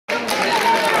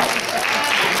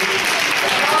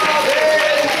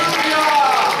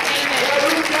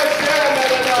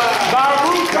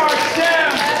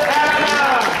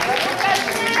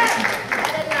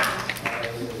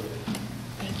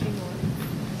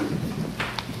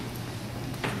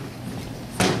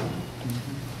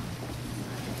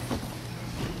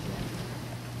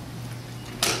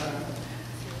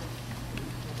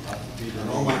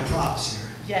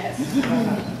Yes.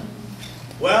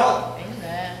 Well,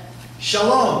 amen.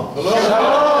 Shalom. Hello.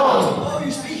 Shalom. Oh,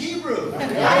 you speak Hebrew.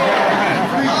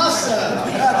 Awesome.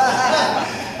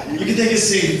 You can take a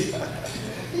seat.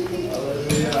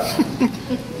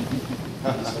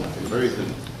 Very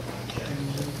good.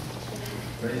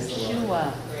 Praise the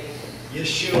Lord. Yeshua.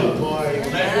 Yeshua, boy.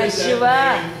 When I heard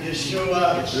that name,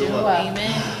 Yeshua. Yeshua.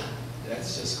 Amen.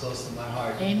 That's just close to my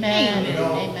heart. Amen. You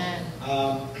know, Amen.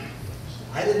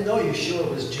 I didn't know Yeshua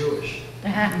was Jewish.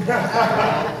 When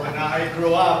I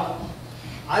grew up,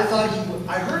 I thought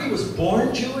I heard he was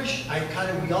born Jewish.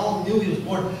 We all knew he was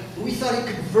born, but we thought he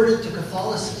converted to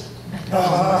Catholicism.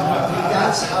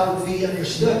 That's how we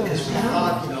understood, because we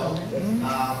thought,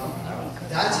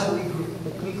 that's how we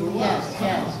grew up.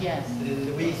 Yes.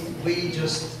 And we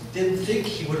just didn't think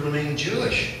he would remain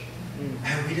Jewish.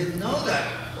 And we didn't know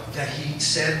that he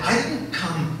said, I didn't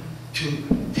come to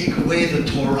take away the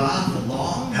Torah, the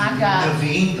law, and the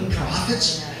Naveen, the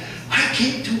prophets. I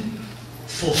came to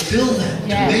fulfill them, to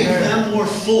make them more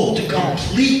full, to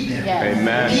complete them.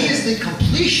 Amen. He is the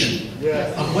completion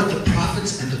of what the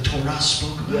prophets and the Torah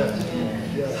spoke about.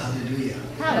 Hallelujah.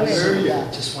 Hallelujah.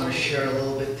 Just want to share a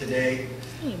little bit today.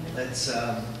 Let's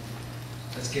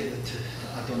give it to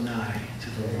Adonai, to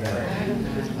the Lord.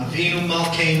 Avinu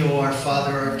Malkeinu, our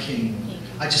Father, our King.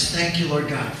 I just thank you, Lord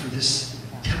God, for this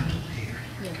temple here,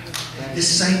 Lord God. This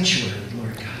sanctuary,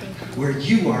 Lord God, where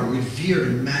you are revered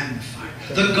and magnified.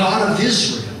 The God of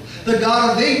Israel, the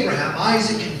God of Abraham,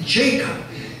 Isaac, and Jacob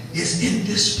is in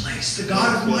this place. The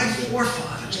God of my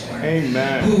forefathers, Lord.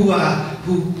 Amen.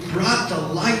 Who brought the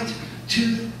light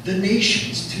to the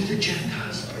nations, to the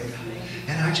Gentiles, Lord God.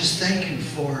 And I just thank you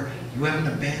for you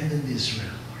haven't abandoned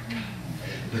Israel, Lord God,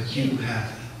 but you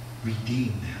have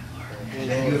redeemed them, Lord.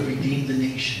 And you have redeemed the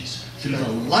nations through the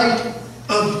light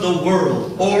of the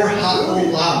world, or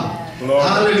Ha'olam.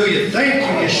 Hallelujah. Thank you,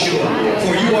 Yeshua,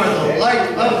 for you are the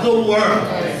light of the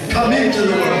world. Come into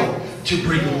the world to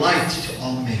bring light to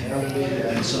all men.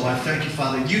 And so I thank you,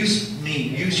 Father. Use me,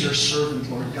 use your servant,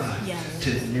 Lord God,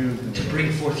 to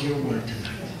bring forth your word tonight.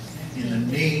 In the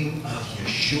name of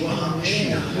Yeshua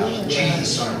HaMashiach,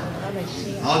 Jesus our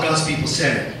Lord. All God's people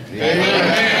said,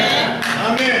 Amen.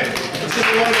 Amen. Let's give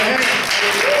the Lord a hand.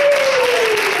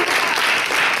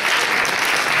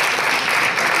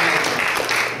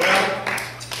 Well,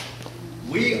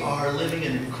 we are living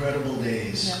in incredible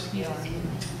days. Yes, we are.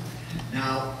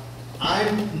 Now,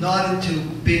 I'm not into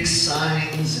big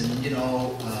signs and,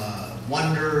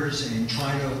 wonders and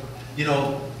trying to,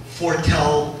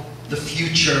 foretell the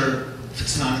future if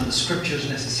it's not in the scriptures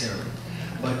necessarily.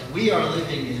 But we are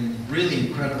living in really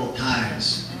incredible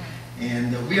times.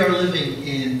 And we are living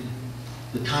in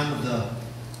the time of the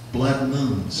blood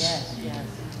moons. Yes.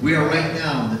 We are right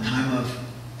now in the time of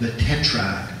the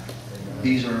tetrad.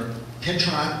 These are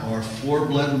tetrad, or 4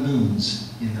 blood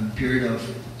moons in a period of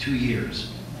 2 years.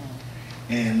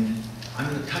 And I'm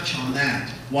going to touch on that,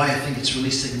 why I think it's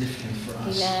really significant for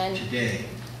us today.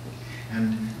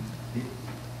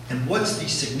 And what's the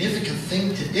significant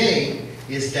thing today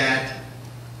is that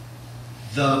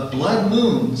the blood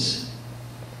moons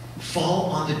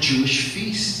fall on the Jewish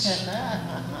feasts.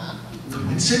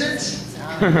 Coincidence?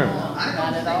 I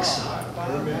don't think so.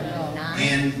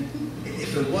 And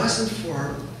if it wasn't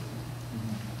for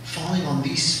falling on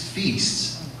these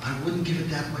feasts, I wouldn't give it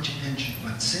that much attention.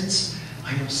 But since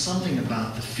I know something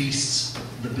about the feasts,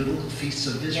 the biblical feasts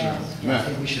of Israel, I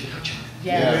think we should touch on it.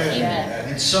 Yes.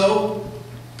 And so,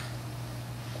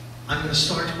 I'm going to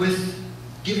start with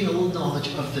giving a little knowledge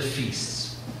of the feasts.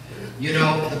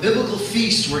 The biblical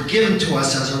feasts were given to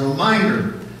us as a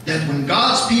reminder that when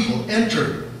God's people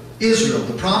entered Israel,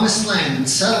 the promised land, and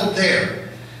settled there,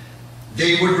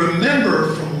 they would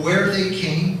remember from where they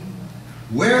came,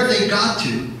 where they got to,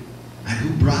 and who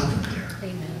brought them there.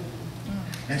 Amen.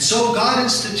 And so God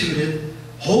instituted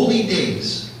holy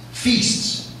days,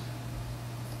 feasts,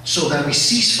 so that we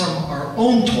cease from our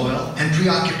own toil and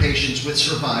preoccupations with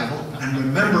survival and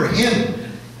remember Him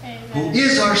who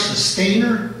is our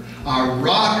sustainer, our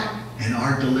rock, and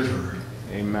our deliverer.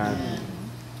 Amen.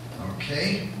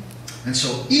 Okay? And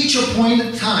so each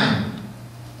appointed time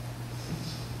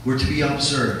were to be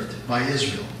observed by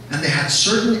Israel. And they had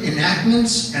certain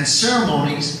enactments and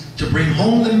ceremonies to bring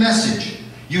home the message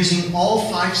using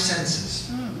all 5 senses.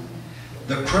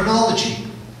 The chronology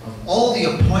of all the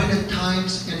appointed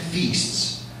times and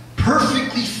feasts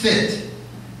perfectly fit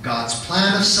God's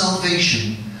plan of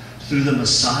salvation through the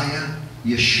Messiah,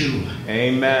 Yeshua.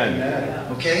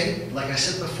 Amen. Okay? Like I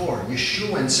said before,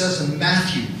 Yeshua, and it says in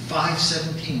Matthew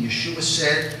 5:17, Yeshua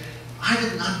said, I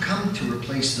did not come to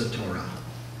replace the Torah.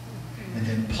 And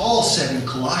then Paul said in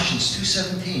Colossians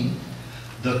 2:17,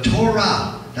 The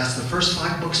Torah, that's the first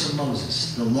 5 books of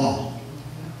Moses, the law,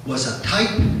 was a type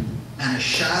and a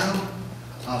shadow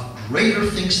of greater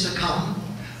things to come,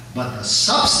 but the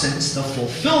substance, the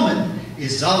fulfillment,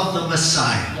 is of the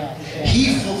Messiah. Yes.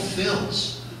 He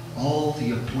fulfills all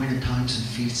the appointed times and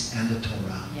feasts and the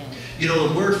Torah. Yes. You know,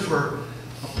 the word for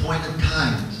appointed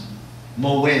times,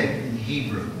 moed in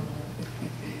Hebrew,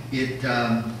 it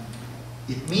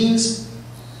means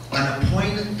an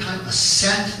appointed time, a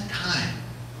set time.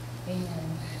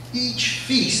 Amen. Each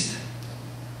feast,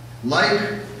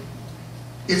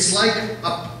 it's like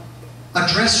a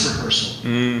dress rehearsal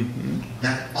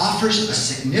that offers a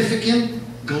significant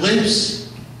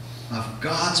glimpse of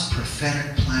God's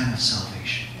prophetic plan of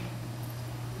salvation.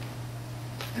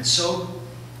 And so,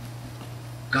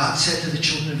 God said to the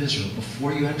children of Israel,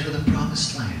 before you enter the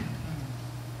promised land,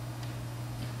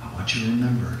 I want you to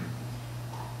remember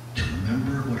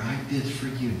what I did for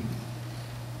you.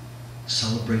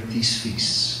 Celebrate these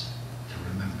feasts to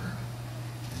remember.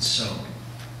 And so,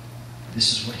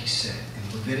 this is what he said.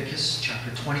 In Leviticus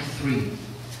chapter 23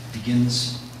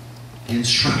 begins the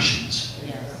instructions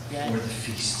for the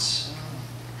feasts.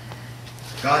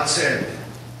 God said,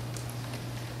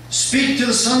 speak to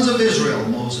the sons of Israel,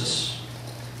 Moses,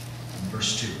 in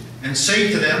verse 2, and say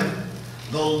to them,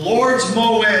 the Lord's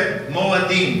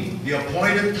Moedim, the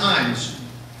appointed times,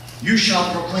 you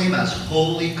shall proclaim as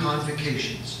holy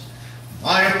convocations.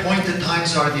 My appointed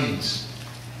times are these.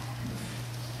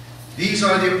 These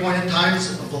are the appointed times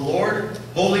of the Lord,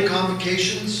 holy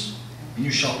convocations, and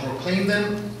you shall proclaim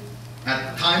them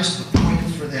at times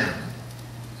appointed for them.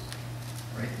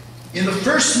 Right? In the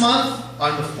first month,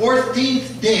 on the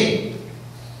 14th day,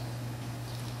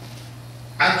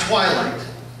 at twilight.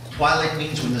 Twilight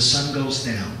means when the sun goes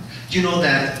down. Do you know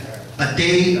that a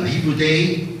day, a Hebrew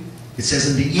day, it says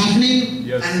in the evening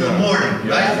and in the morning,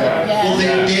 right? Well,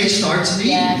 the day starts in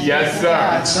the evening. Yes, sir.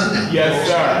 At sundown. Yes,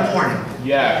 sir. In the morning.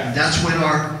 Yes. And that's when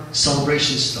our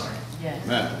celebrations start. Yes.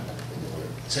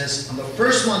 It says on the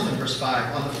first month in verse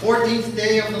 5, on the 14th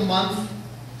day of the month,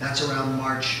 that's around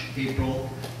March, April,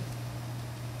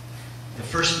 the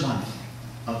first month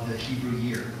of the Hebrew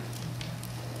year.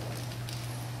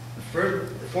 The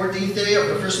 14th day of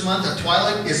the first month at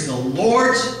twilight is the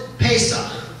Lord's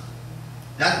Pesach.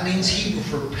 That means Hebrew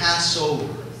for Passover.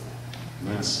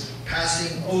 It's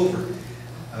passing over.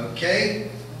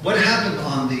 Okay? What happened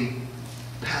on the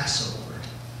Passover?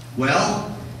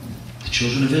 Well, the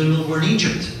children of Israel were in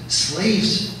Egypt,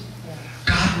 slaves.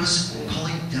 God was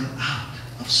calling them out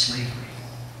of slavery.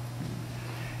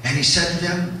 And he said to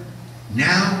them,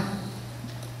 now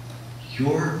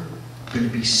you're going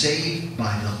to be saved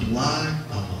by the blood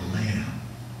of a lamb.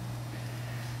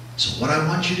 So what I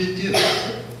want you to do,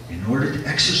 in order to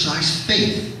exercise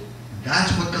faith,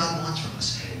 that's what God wants from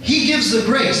us. He gives the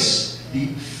grace, the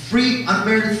free,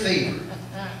 unmerited favor,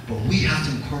 but we have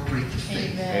to incorporate the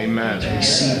faith. Amen. To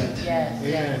receive it. Yes.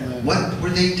 Yes. What were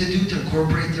they to do to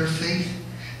incorporate their faith?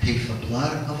 Take the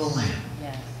blood of a lamb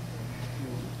Yes.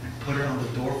 and put it on the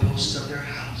doorposts of their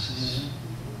houses.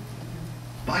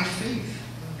 By faith.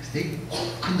 They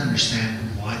couldn't understand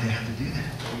why they had to do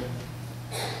that.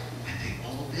 And they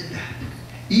all did that.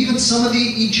 Even some of the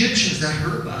Egyptians that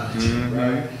heard about it,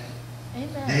 Amen.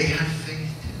 they had faith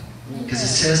too. Because it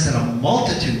says that a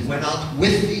multitude went out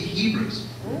with the Hebrews.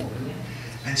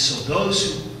 And so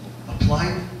those who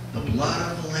applied the blood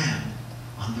of the Lamb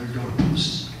on their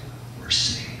doorposts were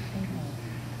saved.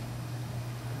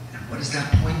 And what does that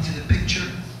point to the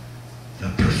picture? The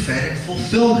prophetic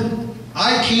fulfillment.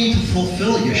 I came to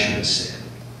fulfill, Yeshua said.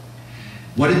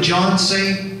 What did John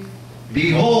say?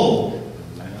 Behold,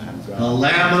 the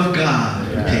Lamb of God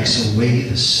who takes away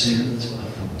the sins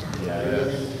of the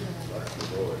world.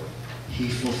 He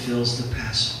fulfills the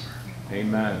Passover.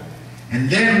 Amen. And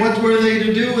then what were they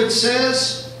to do, it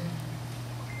says?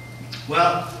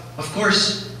 Well, of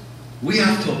course, we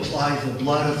have to apply the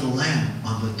blood of the Lamb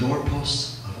on the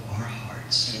doorposts of our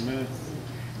hearts. Amen.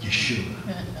 Yeshua,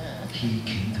 he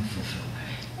came to fulfill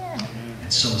that.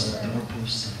 And so is the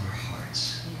doorposts of our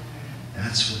hearts.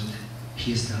 That's what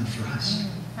he has done for us.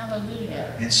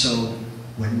 Hallelujah. And so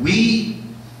when we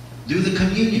do the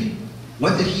communion,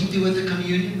 what did he do at the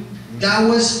communion? That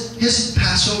was his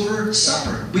Passover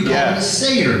supper. We call it a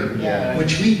Seder,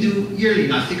 which we do yearly.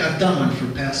 And I think I've done one for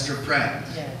Pastor Pratt.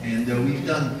 And we've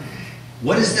done.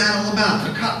 What is that all about?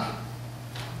 The cup.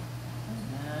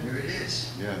 There it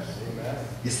is. Yes.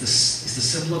 It's the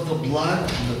symbol of the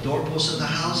blood on the doorposts of the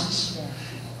houses.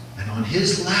 And on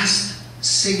his last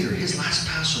Seder, his last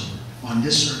Passover on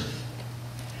this earth,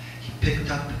 he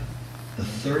picked up the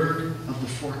third of the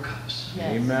 4 cups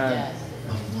Amen.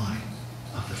 of wine,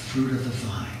 of the fruit of the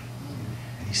vine.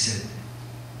 He said,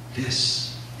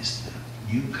 this is the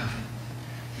new covenant,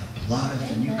 the blood of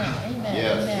the new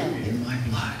covenant in my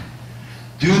blood.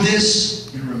 Do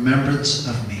this in remembrance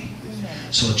of me.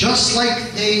 So just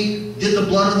like they did the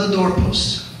blood on the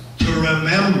doorposts, to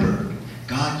remember,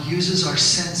 God uses our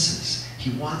senses.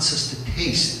 He wants us to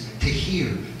taste, to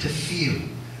hear, to feel.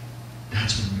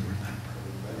 That's when we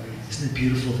remember. Isn't it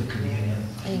beautiful, the communion?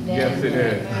 Yes, it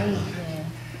is. I love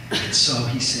it. And so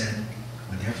he said,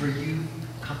 whenever you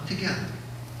come together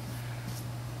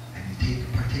and you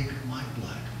partake of my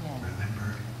blood,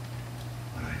 remember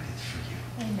what I did for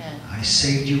you. Amen. I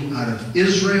saved you out of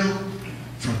Israel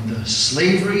from the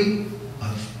slavery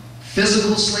of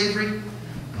physical slavery,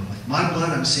 but with my blood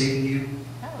I'm saving you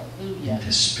Hallelujah.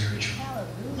 into spiritual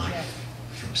Hallelujah. life,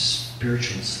 from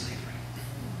spiritual slavery.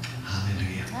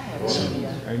 Hallelujah.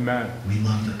 Hallelujah. Amen. We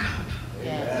love the cup.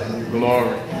 Yes.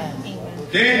 Glory. Yes.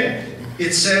 Then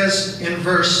it says in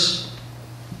verse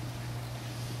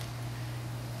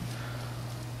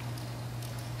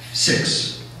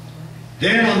 6,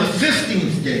 then on the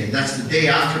 15th day, that's the day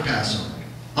after Passover,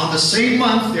 on the same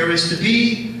month there is to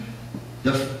be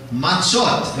the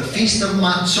matzot, the feast of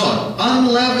matzot,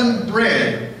 unleavened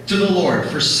bread to the Lord.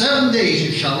 For 7 days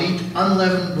you shall eat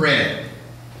unleavened bread.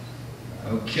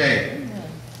 Okay.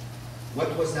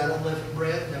 What was that unleavened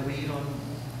bread that we eat on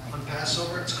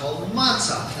Passover? It's called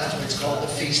matzah. That's what it's called, the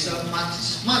feast of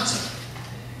matzah.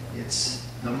 It's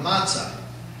the matzah.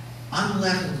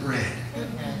 Unleavened bread.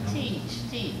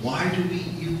 Teach. Why do we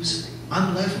use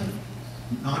unleavened,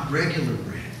 not regular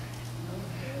bread?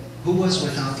 Who was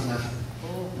without leaven?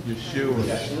 Yeshua.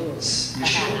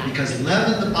 Yeshua. Because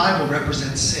leaven, the Bible,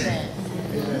 represents sin.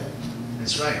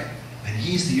 That's right. And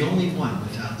he's the only one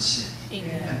without sin.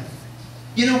 And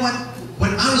you know what?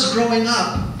 When I was growing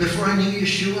up, before I knew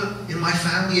Yeshua, in my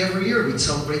family every year we'd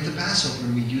celebrate the Passover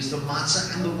and we'd use the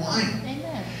matzah and the wine.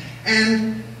 Amen.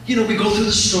 And you know, we go through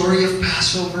the story of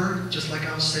Passover, just like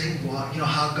I was saying, you know,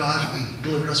 how God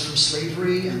delivered us from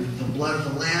slavery and the blood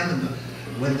of the lamb, and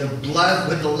when the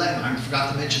lamb, I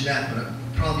forgot to mention that, but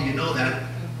probably you know that.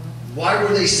 Why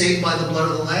were they saved by the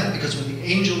blood of the lamb? Because when the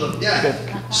angel of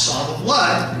death saw the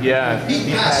blood, he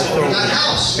passed over that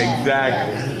house.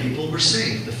 Exactly. And the people were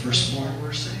saved. The firstborn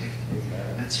were saved.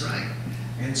 That's right.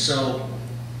 And so,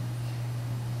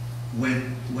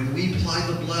 when we apply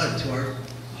the blood to our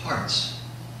hearts,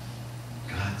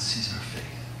 God sees our faith.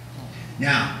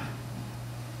 Now,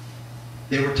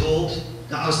 they were told,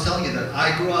 I was telling you that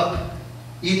I grew up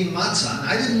eating matzah, and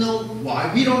I didn't know why.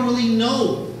 We don't really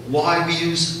know why we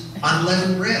use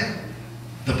unleavened bread.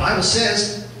 The Bible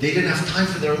says they didn't have time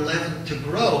for their leaven to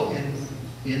grow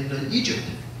in Egypt,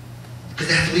 because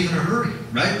they had to leave in a hurry,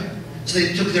 right? So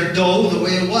they took their dough the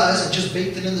way it was and just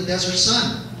baked it in the desert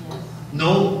sun.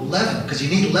 No leaven, because you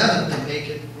need leaven to make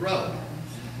it grow.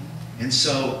 And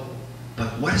so, but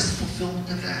what is the fulfillment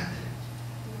of that?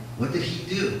 What did he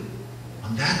do?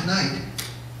 On that night,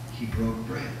 he broke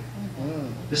bread.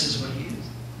 This is what he did.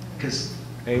 Because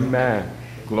Amen.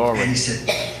 Glory. And he said,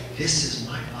 this is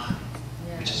my body,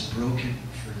 which is broken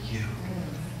for you.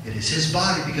 It is his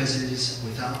body because it is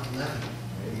without leaven,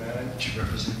 which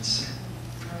represents sin.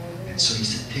 And so he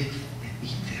said, take and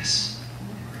eat this in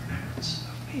remembrance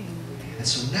of me. And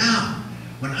so now,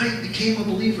 when I became a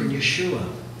believer in Yeshua,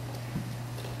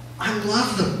 I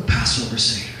love the Passover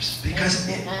Seder's because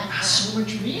it has so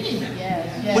much meaning in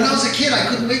it. When I was a kid, I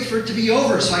couldn't wait for it to be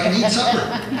over so I could eat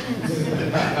supper.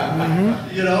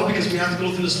 You know, because we have to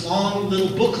go through this long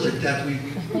little booklet that we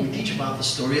teach about the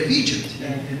story of Egypt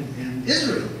and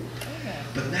Israel.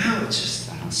 But now it's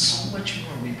just so much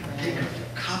more. We partake of the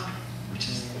cup, which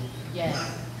is the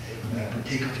blood. And we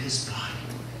partake of his body,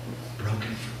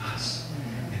 broken for us.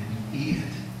 And we eat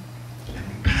it. And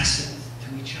we pass it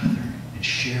to each other. And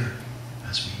share it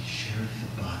as we share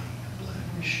the body and blood of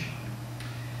Yeshua.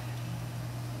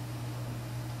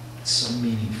 It's so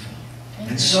meaningful.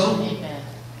 And so,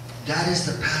 that is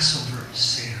the Passover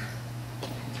Seder.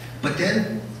 But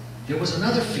then, there was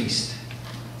another feast.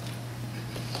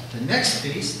 The next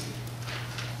feast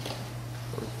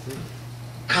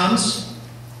comes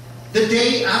the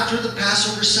day after the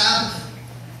Passover Sabbath.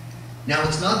 Now,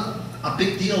 it's not a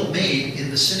big deal made in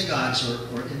the synagogues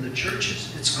or in the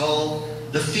churches. It's called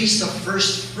the Feast of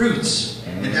First Fruits.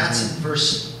 And that's in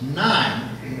verse 9,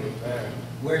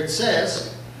 where it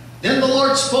says, then the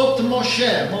Lord spoke to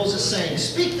Moses, saying,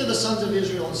 speak to the sons of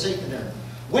Israel and say to them,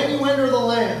 when you enter the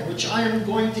land which I am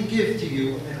going to give to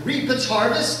you and reap its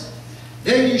harvest,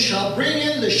 then you shall bring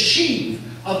in the sheaf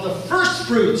of the first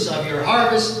fruits of your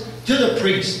harvest to the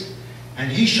priest.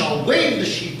 And he shall wave the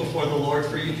sheaf before the Lord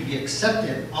for you to be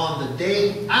accepted on the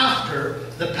day after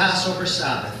the Passover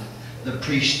Sabbath. the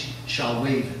priest shall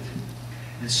wave it.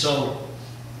 And so,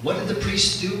 what did the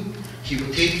priest do? He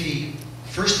would take the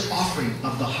first offering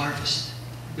of the harvest.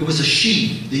 It was a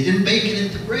sheaf. They didn't bake it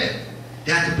into bread.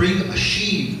 They had to bring a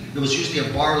sheaf. It was usually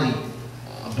a barley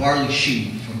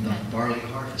sheaf from the barley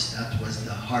harvest. That was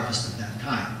the harvest of that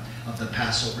time, of the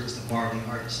Passover. It's the barley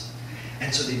harvest.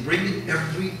 And so they bring it,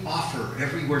 every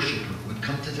worshiper would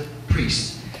come to the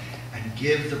priest and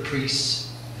give the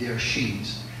priests their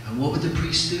sheaves. And what would the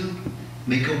priest do?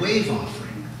 Make a wave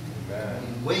offering.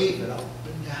 He'd wave it up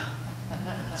and down.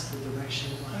 That's the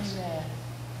direction it was. Amen.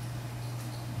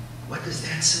 What does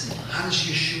that symbol? How does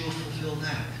Yeshua fulfill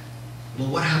that? Well,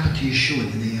 what happened to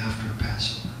Yeshua the day after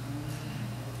Passover?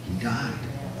 He died.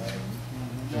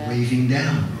 The waving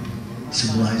down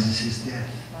symbolizes his death.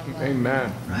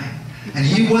 Amen. Right? And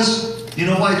he was, you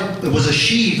know why? It was a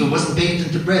sheaf. It wasn't baked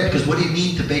into bread. Because what do you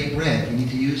need to bake bread? You need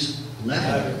to use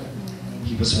leaven.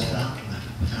 He was without leaven,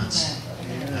 without sin.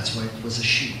 That's why it was a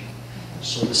sheaf.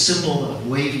 So the symbol of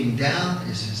waving down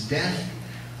is his death.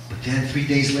 But then 3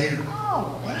 days later,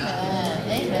 what happened?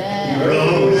 Amen. He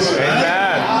rose.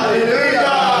 Amen. Hallelujah.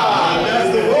 That's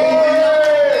the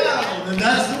wave down. And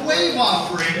that's the wave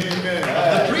offering of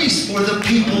the priest for the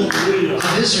people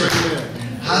of Israel.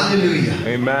 Hallelujah.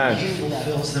 Amen. He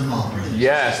fulfills them all, brothers.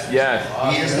 Yes, yes.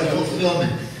 He is the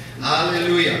fulfillment.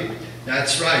 Hallelujah.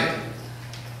 That's right.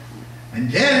 And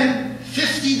then,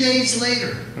 50 days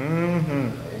later,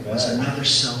 was another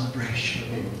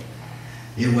celebration.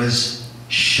 It was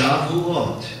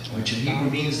Shavuot, which in Hebrew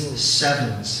means the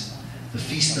sevens. The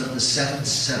feast of the 7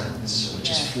 sevens, which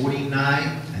is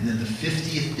 49. And then the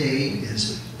 50th day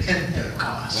is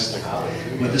Pentecost.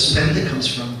 Well, this Penta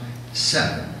comes from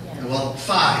 7. Well,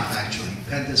 5 actually.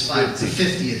 Penta is 5. It's the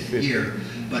 50th year.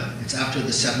 But it's after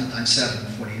the 7 times 7,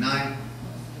 49.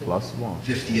 Plus 1.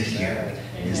 50th year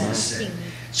is the 6th.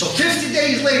 So 50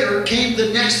 days later came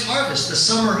the next harvest, the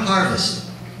summer harvest,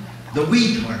 the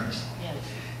wheat harvest,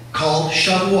 called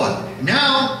Shavuot.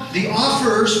 Now the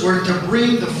offerers were to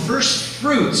bring the first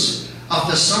fruits of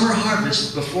the summer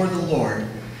harvest before the Lord.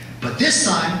 But this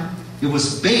time it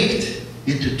was baked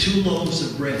into 2 loaves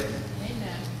of bread.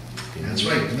 That's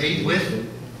right, made with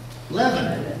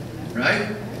leaven,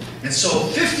 right? And so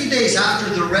 50 days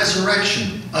after the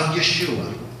resurrection of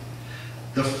Yeshua,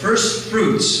 the first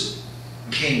fruits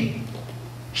came.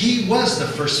 He was the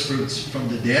first fruits from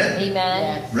the dead.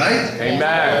 Amen. Right?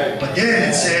 Amen. But then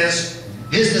it says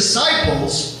his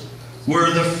disciples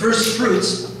were the first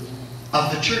fruits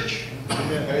of the church.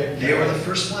 They were the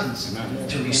first ones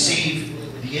to receive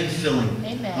the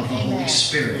infilling of the Holy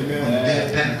Spirit on the day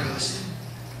of Pentecost.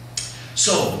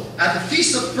 So, at the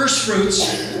Feast of First Fruits,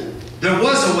 there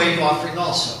was a wave offering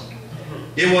also.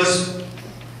 It was,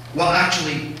 well,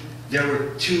 actually, there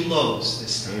were 2 loaves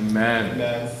this time.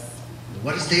 Amen.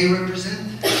 What does they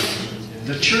represent?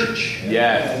 The church.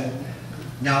 Yes.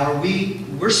 Now,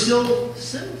 we're still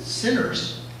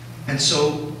sinners, and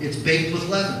so it's baked with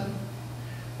leaven.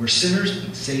 We're sinners,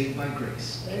 but saved by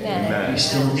grace. Amen. We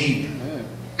still need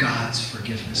God's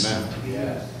forgiveness.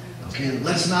 Okay,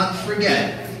 let's not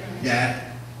forget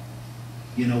that,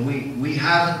 you know, we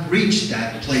haven't reached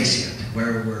that place yet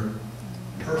where we're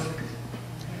perfect.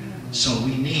 So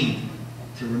we need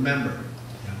to remember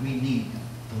that we need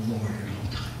the Lord at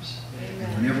all times. And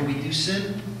whenever we do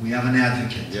sin, we have an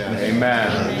advocate with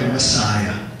Amen. the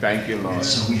Messiah. Thank you, Lord. And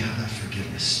so we have that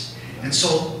forgiveness. And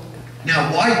so,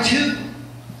 now why 2?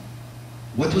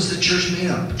 What was the church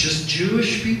made up? Just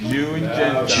Jewish people? Jew and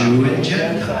Gentile. Jew and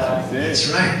Gentile.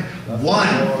 That's right. One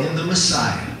in the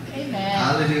Messiah. Amen.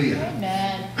 Hallelujah.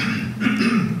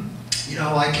 Amen. You know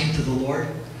how I came to the Lord?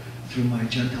 Through my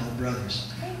Gentile brothers.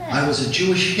 I was a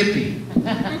Jewish hippie.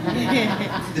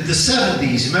 In the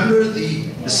 70s, remember the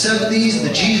 70s,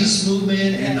 the Jesus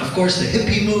movement, and of course the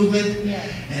hippie movement?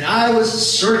 And I was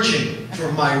searching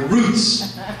for my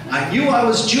roots. I knew I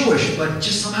was Jewish, but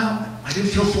just somehow I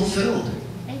didn't feel fulfilled.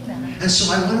 And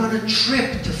so I went on a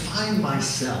trip to find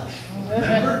myself.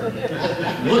 Remember?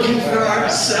 Looking for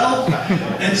ourselves.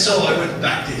 And so I went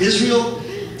back to Israel.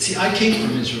 See, I came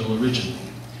from Israel originally.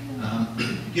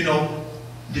 You know,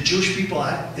 the Jewish people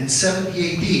in 70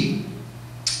 AD,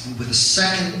 with the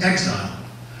second exile,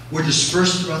 were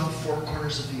dispersed throughout the 4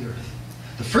 corners of the earth.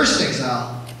 The first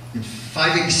exile in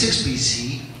 586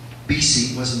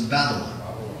 BC was in Babylon,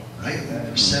 right?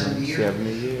 For 70 years.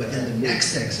 70 years. But then the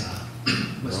next exile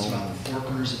was throughout the 4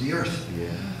 corners of the earth.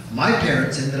 My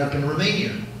parents ended up in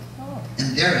Romania,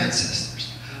 and their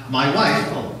ancestors. My wife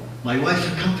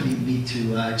accompanied me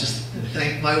to, just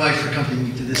thank my wife for accompanying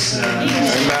me to this. Her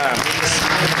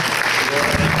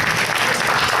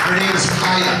name is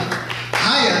Haya.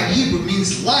 Haya in Hebrew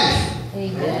means life.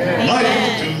 Amen.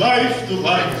 Life to life to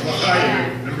life.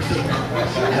 Remember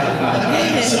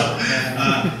so,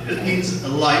 it means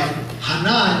life.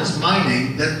 Hanan is my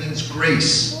name. That means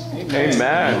grace.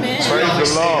 Amen. So we always Praise the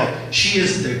say Lord. that she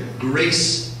is the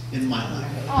grace in my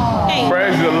life.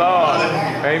 Praise the Lord.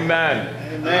 Amen.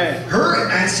 Amen. Her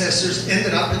ancestors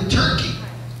ended up in Turkey.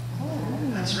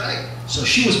 That's right. So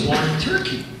she was born in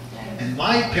Turkey. And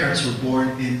my parents were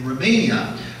born in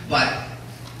Romania. But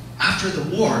after the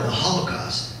war, the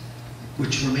Holocaust,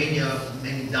 which Romania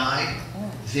many died,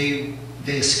 they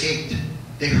escaped.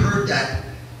 They heard that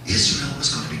Israel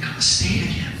was going to become a state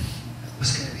again. It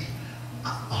was going to be a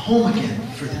home again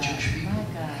for the Jewish people.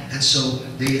 And so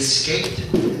they escaped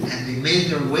and they made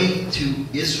their way to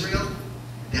Israel.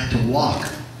 They had to walk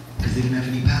because they didn't have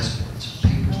any passports or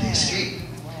papers. They escaped.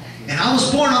 And I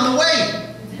was born on the way.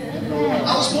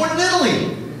 I was born in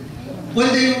Italy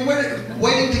when they were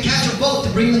waiting to catch a boat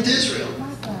to bring them to Israel.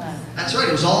 That's right.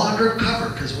 It was all undercover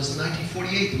because it was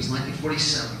 1948. It was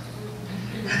 1947.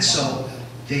 And so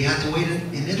they had to wait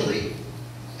in Italy.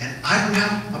 And I didn't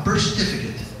have a birth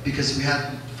certificate because we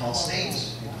had false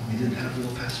names. We didn't have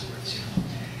real passports, you know.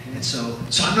 And so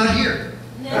I'm not here.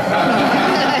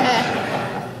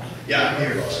 Yeah, I'm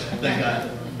here. Thank God.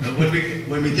 But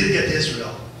when we did get to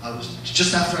Israel, I was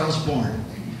just after I was born.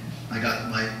 I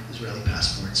got my Israeli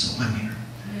passport, so I'm here.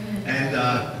 And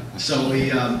so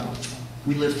we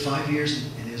lived 5 years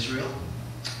in Israel,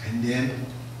 and then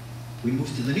we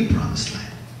moved to the new promised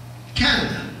land,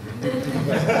 Canada.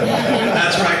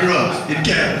 That's where I grew up, in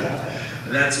Canada.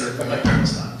 That's what my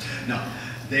parents thought. No,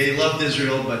 they loved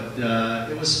Israel, but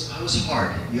it was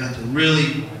hard. You had to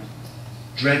really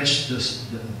drench the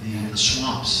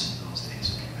swamps in those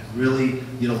days, and really,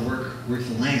 you know, work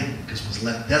the land because it was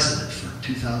left desolate for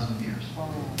 2,000 years.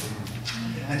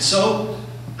 And so,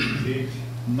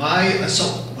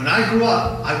 when I grew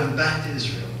up, I went back to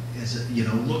Israel,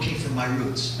 looking for my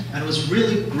roots, and it was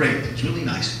really great. It was really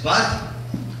nice, but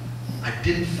I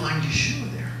didn't find Yeshua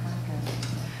there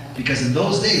because in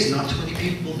those days, not too many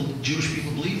people, Jewish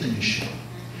people, believed in Yeshua.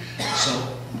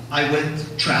 So I went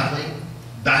traveling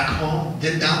back home,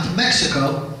 then down to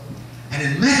Mexico, and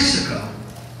in Mexico,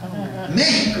 I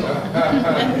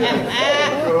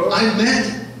met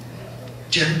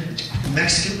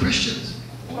Mexican Christians.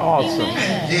 Awesome.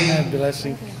 And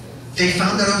they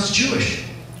found out I was Jewish.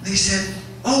 They said,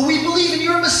 "Oh, we believe in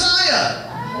your Messiah."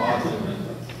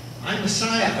 I'm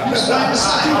Messiah. Who's my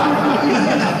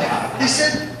Messiah? They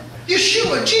said,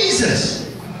 "Yeshua, Jesus."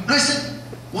 And I said,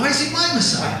 "Why is he my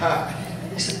Messiah?"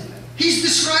 He said, "He's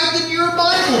described in your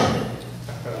Bible."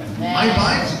 My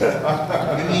Bible?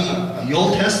 You mean the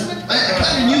Old Testament? I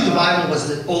kind of knew the Bible was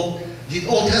the Old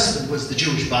Testament was the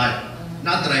Jewish Bible.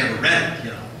 Not that I ever read it,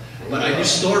 you know, but I knew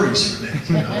stories from it,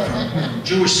 you know, from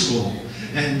Jewish school.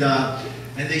 And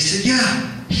they said, "Yeah,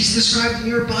 he's described in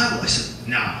your Bible." I said,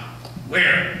 "No,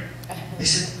 where?" They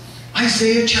said,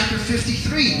 "Isaiah chapter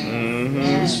 53.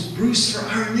 He was bruised for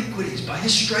our iniquities. By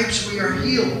his stripes we are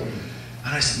healed."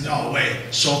 And I said, "No way."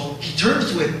 So he turned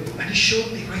to it and he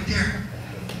showed me right there.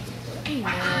 I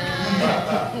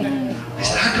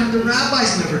said, "How come the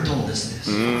rabbis never told us this?"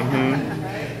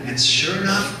 And sure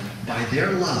enough, by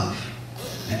their love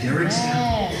and their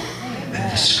example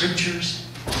and the scriptures,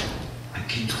 I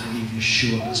came to believe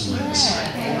Yeshua was my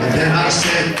Messiah. And then I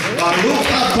said, "Baruch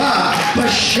haba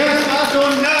b'shem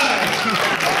Adonai."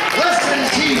 Blessed is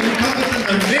he who cometh in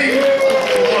the name of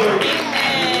the Lord.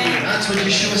 That's what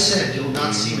Yeshua said. You'll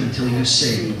not see him until you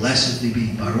say, "Blessed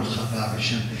be Baruch haba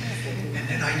b'shem." And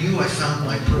then I knew I found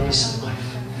my purpose in life.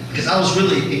 Because I was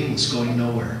really aimless, going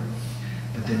nowhere.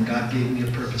 But then God gave me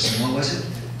a purpose. And what was it?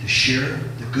 To share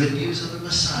the good news of the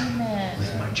Messiah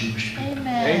with my Jewish people.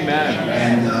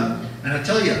 Amen. And I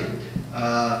tell you,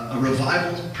 a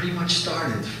revival pretty much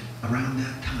started around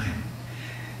that time.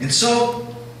 And so,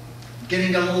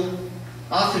 getting a little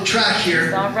off the track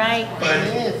here. All right. But,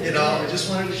 you know, I just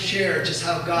wanted to share just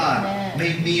how God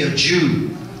made me a Jew,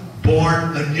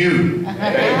 born anew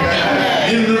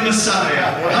in the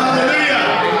Messiah. Hallelujah.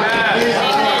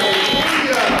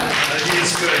 He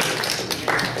is good.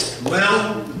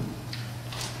 Well,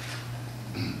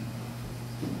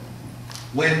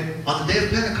 when on the day of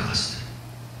Pentecost,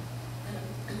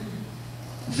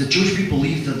 the Jewish people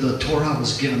believed that the Torah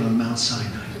was given on Mount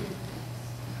Sinai,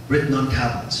 written on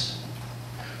tablets.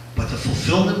 But the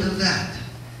fulfillment of that,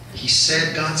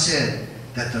 God said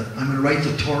that I'm going to write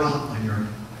the Torah on your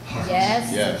hearts.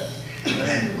 Yes.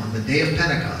 And on the day of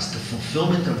Pentecost, the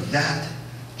fulfillment of that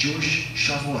Jewish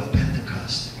Shavuot,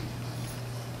 Pentecost,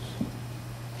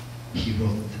 he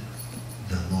wrote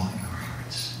the law in our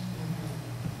hearts.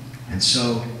 And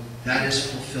so that is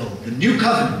fulfilled. The new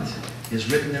covenant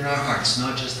is written in our hearts,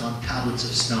 not just on tablets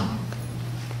of stone.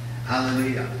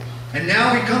 Hallelujah. And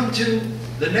now we come to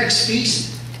the next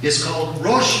feast. It's called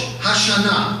Rosh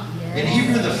Hashanah. In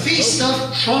Hebrew, the Feast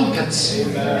of Trumpets.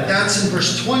 And that's in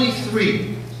verse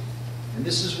 23. And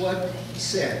this is what he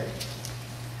said.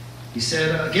 He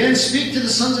said, again, speak to the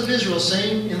sons of Israel,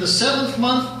 saying, in the 7th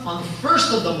month, on the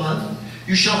 1st of the month,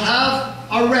 you shall have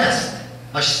a rest,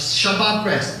 a Shabbat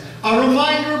rest. A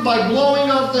reminder by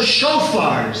blowing of the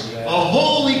shofars, a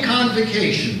holy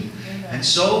convocation. And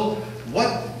so,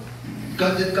 what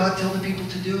did God tell the people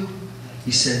to do?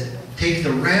 He said, take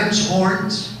the ram's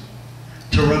horns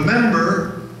to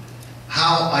remember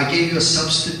how I gave you a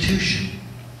substitution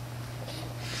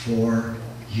for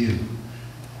you.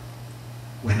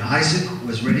 When Isaac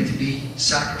was ready to be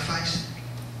sacrificed,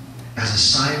 as a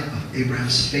sign of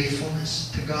Abraham's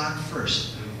faithfulness to God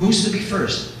first. Who's to be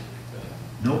first?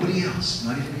 Nobody else,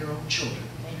 not even your own children.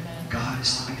 Amen. God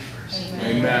is to be first.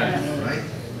 Amen. Right?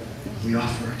 We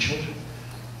offer our children.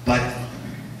 But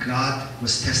God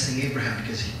was testing Abraham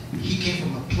because he came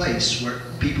from a place where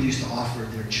people used to offer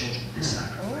their children as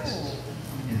sacrifices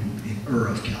in Ur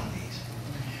of Chaldees.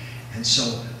 And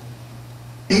so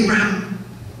Abraham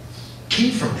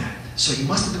came from that. So he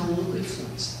must have been a little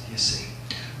influenced, you see.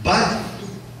 But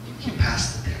he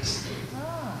passed the test.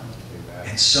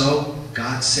 And so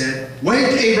God said,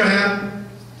 wait, Abraham,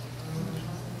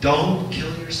 don't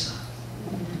kill your son.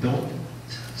 Don't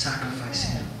sacrifice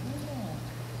him.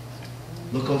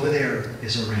 Look over there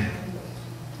is a ram.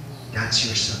 That's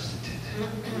your substitute.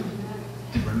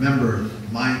 To remember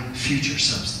my future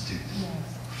substitute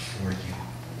for you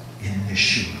in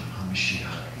Yeshua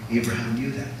HaMashiach. Abraham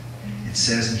knew that. It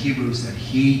says in Hebrews that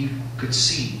he could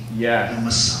see the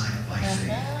Messiah by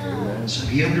faith. So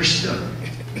he understood.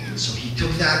 So he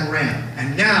took that ram.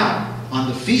 And now, on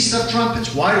the Feast of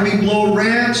Trumpets, why do we blow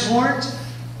ram's horns?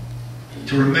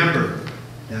 To remember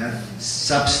that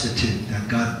substitute that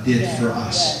God did for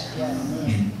us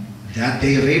in that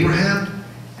day of Abraham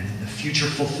and in the future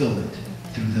fulfillment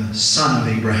through the son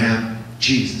of Abraham,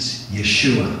 Jesus,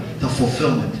 Yeshua, the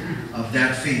fulfillment of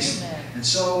that feast. And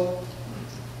so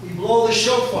we blow the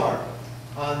shofar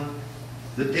on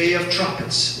the day of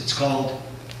trumpets. It's called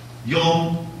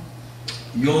Yom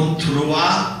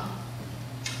Teruah.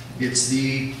 It's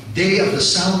the day of the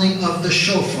sounding of the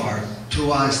shofar.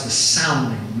 Teruah is the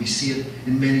sounding. We see it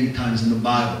in many times in the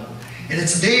Bible. And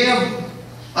it's a day of,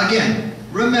 again,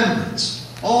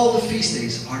 remembrance. All the feast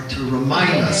days are to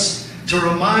remind us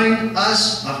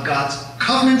of God's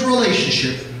covenant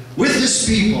relationship with His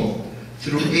people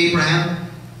through Abraham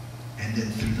and then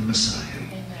through the Messiah.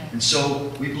 And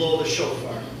so we blow the shofar.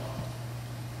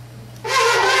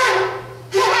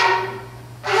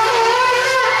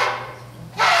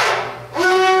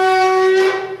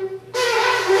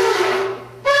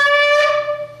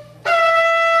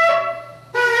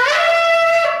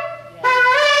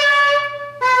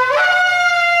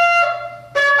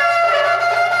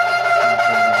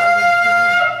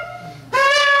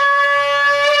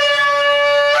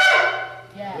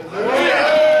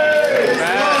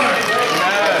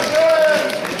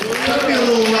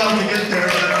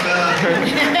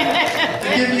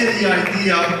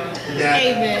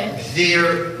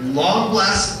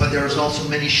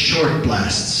 Many short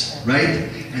blasts, right?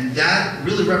 And that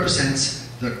really represents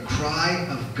the cry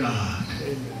of God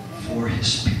for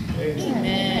His people.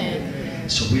 Amen.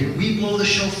 So when we blow the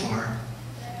shofar,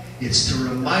 it's to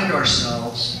remind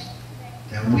ourselves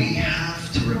that we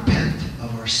have to repent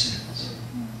of our sins.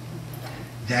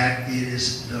 That it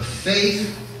is the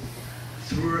faith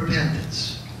through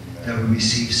repentance that we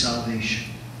receive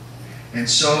salvation. And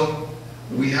so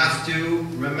we have to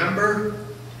remember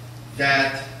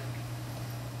that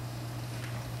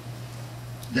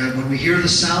when we hear the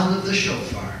sound of the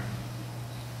shofar,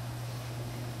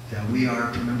 that we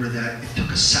are to remember that it took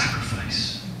a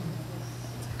sacrifice.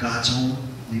 God's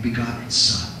only begotten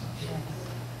Son.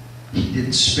 He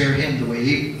didn't spare him the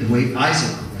way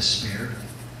Isaac was spared.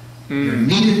 There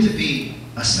needed to be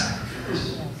a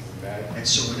sacrifice. And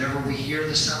so whenever we hear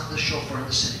the sound of the shofar in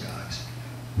the synagogues,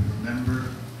 we remember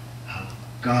how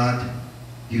God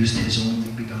used His only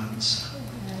begotten Son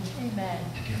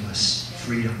to give us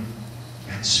freedom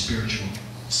and spiritual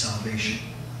salvation.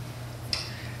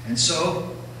 And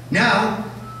so, now,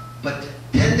 but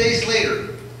 10 days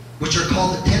later, which are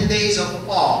called the 10 days of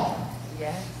awe,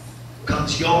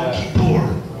 comes Yom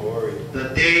Kippur,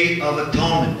 the Day of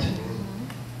Atonement.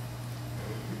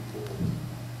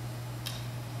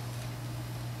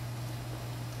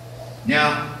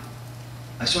 Now,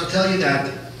 I just want to tell you that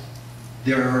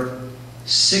there are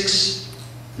seven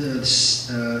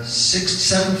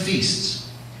feasts.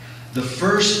 The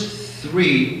first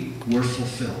 3 were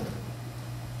fulfilled.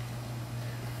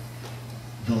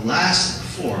 The last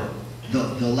 4,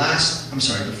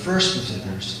 the first was in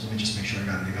there's, let me just make sure I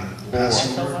got it. We got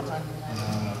Passover,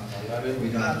 we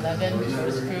got 11,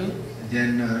 first fruit.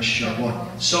 then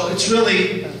Shavuot. So it's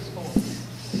really,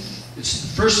 it's the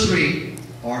first 3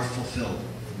 are fulfilled.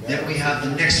 Then we have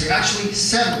the next 3, actually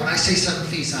 7. When I say 7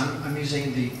 feasts, I'm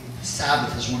using the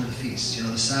Sabbath as one of the feasts. You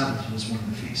know, the Sabbath was one of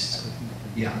the feasts.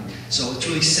 Yeah. So it's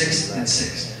really 6 and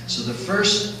 6. So the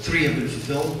first 3 have been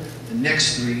fulfilled. The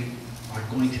next 3 are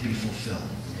going to be fulfilled.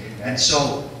 And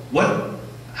so,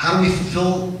 how do we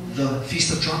fulfill the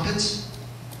Feast of Trumpets?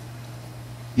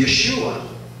 Yeshua,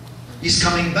 he's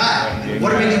coming back. And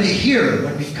what are we going to hear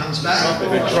when he comes back? The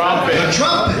trumpet. The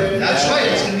trumpet. That's right.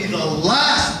 It's going to be the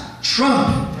last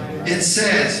trump. It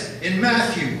says in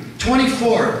Matthew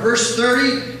 24, verse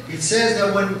 30, it says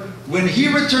that when he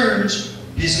returns,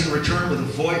 he's going to return with a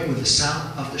voice, with the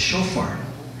sound of the shofar.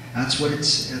 That's what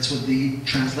the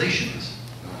translation is.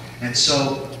 And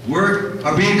so,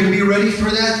 are we going to be ready for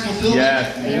that fulfillment?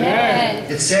 Yes.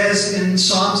 Amen. It says in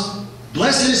Psalms,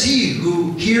 blessed is he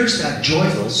who hears that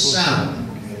joyful sound.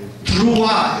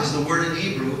 Truah is the word in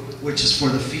Hebrew, which is for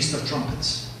the Feast of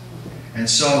Trumpets. And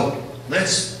so,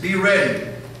 let's be ready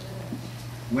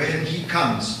when he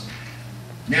comes.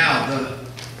 Now, the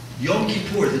Yom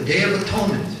Kippur, the Day of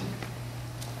Atonement,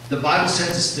 the Bible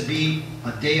says it's to be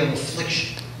a day of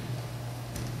affliction.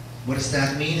 What does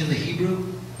that mean in the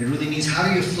Hebrew? It really means, how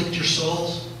do you afflict your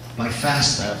souls? By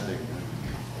fasting.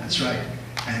 That's right.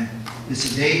 And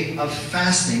it's a day of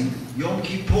fasting, Yom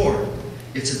Kippur.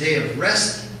 It's a day of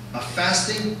rest, of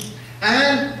fasting.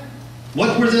 And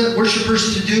what were the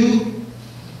worshipers to do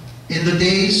in the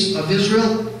days of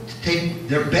Israel? To take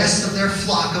their best of their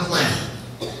flock of lamb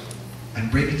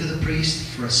and bring it to the priest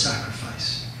for a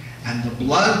sacrifice. And the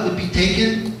blood would be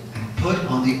taken and put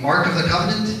on the Ark of the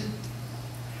Covenant.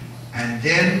 And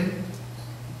then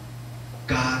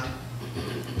God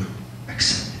would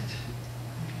accept it.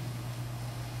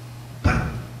 But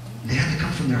they had to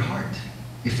come from their heart.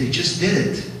 If they just did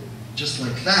it, just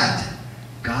like that,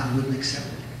 God wouldn't accept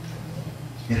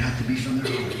it. It had to be from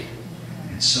their heart.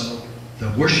 And so the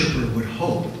worshiper would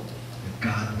hope that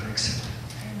God would accept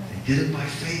it. They did it by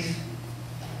faith,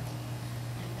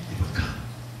 it would come.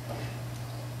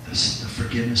 The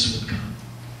forgiveness would come.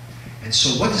 And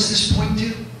so what does this point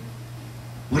to?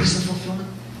 What is the fulfillment?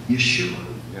 Yeshua.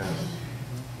 Yes.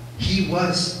 He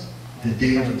was the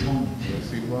Day of Atonement.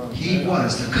 Yes, he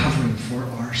was the covering for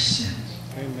our sins.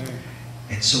 Amen.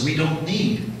 And so we don't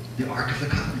need the Ark of the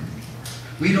Covenant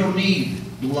anymore. We don't need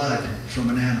blood from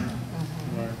an animal.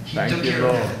 He Thank took you, care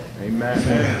Lord. of that. Amen.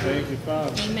 Thank you,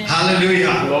 Father. Amen.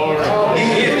 Hallelujah. Glory.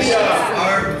 He is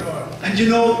and you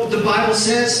know, the Bible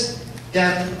says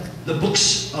that the book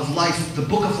of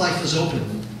life is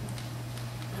open.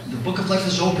 The book of life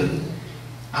is open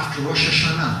after Rosh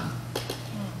Hashanah.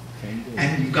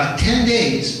 And you've got 10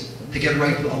 days to get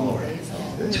right with the Lord,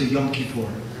 to Yom Kippur.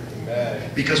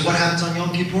 Because what happens on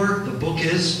Yom Kippur? The book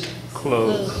is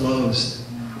closed.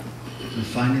 We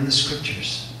find in the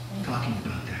scriptures talking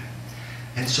about that.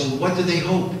 And so what do they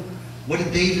hope? What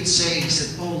did David say? He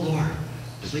said, oh Lord,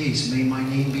 please may my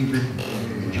name be written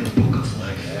in your book of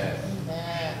life.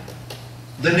 Amen.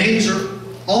 The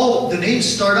names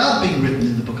start out being written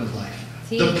in the book of life.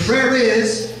 The prayer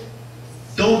is,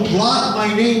 don't blot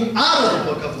my name out of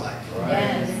the book of life.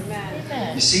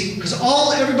 Yes. You see? Because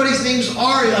everybody's names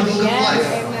are in the book of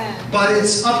life. But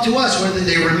it's up to us whether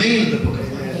they remain in the book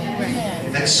of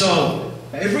life. And so,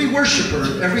 every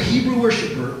worshiper, every Hebrew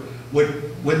worshiper,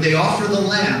 when they offer the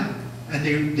lamb, and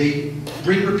they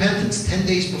bring repentance 10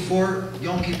 days before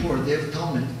Yom Kippur, the Day of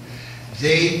Atonement,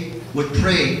 they would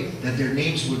pray that their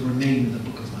names would remain in the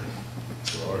book of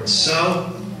life.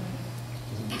 So,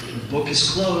 the book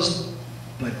is closed,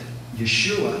 but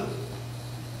Yeshua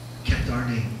kept our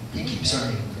name. He keeps our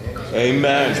name in the book of life.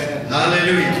 Amen.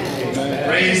 Hallelujah. Amen.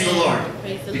 Praise the Lord.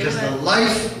 Praise the Because Lord. the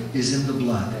life is in the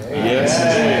blood. Yes,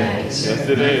 it is. Yes,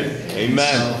 it is.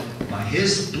 Amen. So, by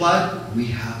His blood, we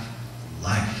have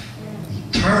life.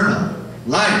 Eternal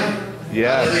life.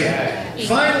 Yes. Hallelujah.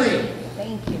 Finally,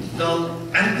 Thank you.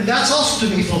 and that's also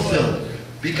to be fulfilled.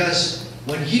 Because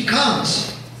when He comes,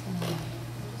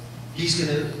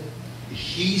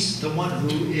 He's the one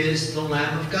who is the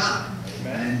Lamb of God.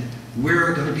 And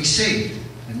we're going to be saved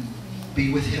and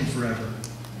be with Him forever.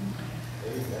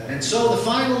 And so the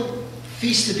final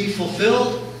feast to be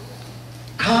fulfilled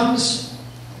comes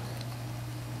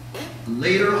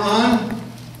later on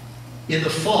in the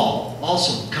fall.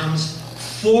 Also comes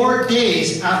 4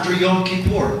 days after Yom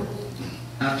Kippur,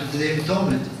 after the Day of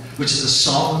Atonement. which is a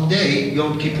solemn day,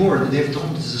 Yom Kippur, the Day of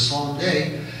Atonement is a solemn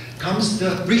day, comes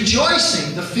the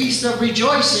rejoicing, the feast of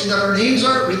rejoicing, that our names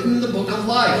are written in the book of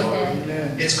life.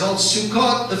 Amen. It's called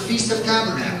Sukkot, the Feast of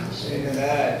Tabernacles.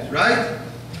 Amen. Right?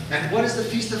 And what is the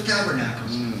Feast of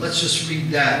Tabernacles? Let's just read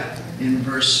that in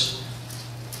verse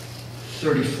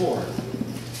 34.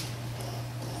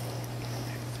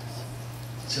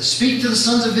 It says, "Speak to the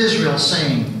sons of Israel,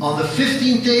 saying, on the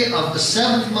 15th day of the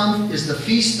 7th month is the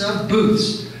Feast of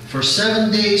Booths, for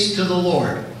 7 days to the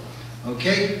Lord."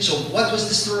 Okay? So what was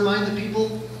this to remind the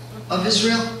people of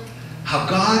Israel? How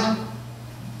God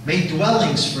made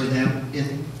dwellings for them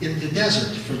in the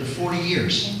desert for the 40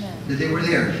 years that they were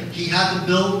there. He had to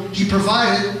build, He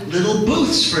provided little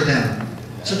booths for them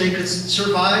so they could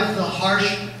survive the harsh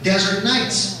desert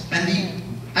nights and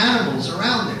the animals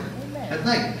around there at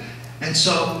night. And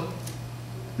so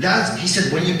He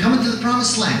said, when you come into the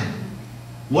promised land,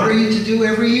 what are you to do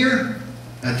every year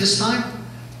at this time?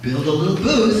 Build a little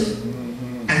booth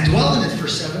and dwell in it for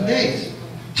 7 days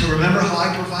to remember how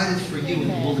I provided for you in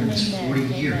the wilderness 40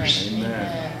 years.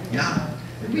 Amen. Yeah,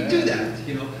 and we do that,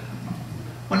 you know.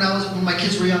 When my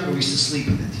kids were younger, we used to sleep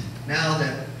in it. Now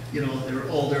that, you know, they're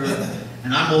older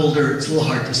and I'm older, it's a little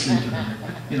hard to sleep in,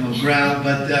 you know, ground.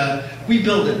 But we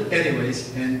build it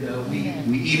anyways, and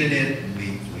we eat in it, and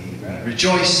we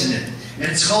rejoice in it.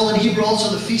 And it's called in Hebrew also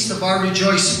the Feast of our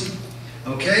Rejoicing.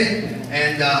 Okay?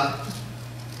 And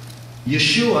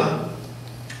Yeshua,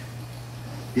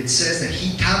 it says that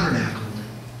He tabernacled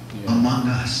among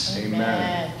us.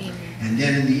 Amen. And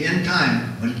then in the end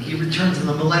time, when He returns in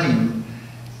the millennium,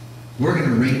 we're going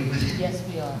to reign with Him. Yes,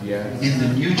 we are. Yes. In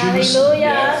the New Jerusalem.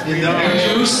 Hallelujah. In the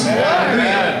New Jerusalem.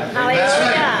 Amen. That's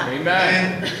right.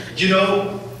 Amen. And, you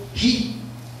know,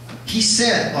 He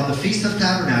said on the Feast of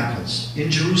Tabernacles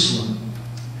in Jerusalem,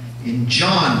 in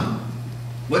John,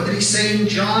 what did He say in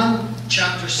John?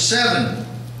 Chapter 7.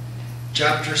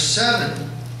 Chapter 7,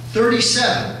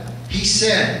 37. He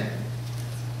said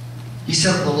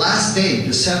on the last day,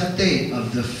 the 7th day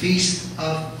of the Feast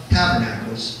of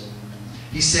Tabernacles,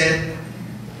 He said,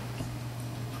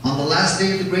 on the last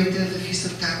day of the great day of the Feast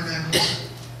of Tabernacles,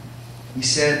 He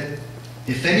said,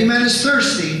 if any man is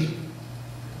thirsty,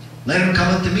 let him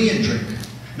come unto me and drink.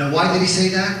 Now why did He say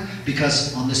that?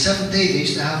 Because on the 7th day they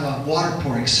used to have a water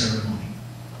pouring ceremony.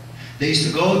 They used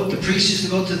to go, the priests used to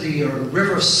go to the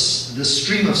river, the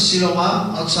stream of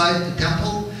Siloam outside the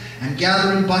temple and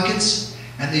gather in buckets.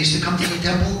 And they used to come to the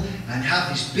temple and have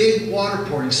these big water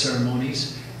pouring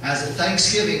ceremonies as a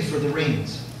thanksgiving for the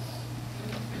rains.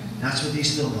 That's what they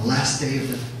used to do on the last day of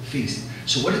the feast.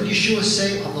 So what did Yeshua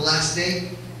say on the last day?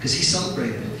 Because He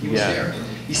celebrated it. He was there.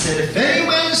 He said, if any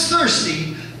man is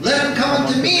thirsty, let him come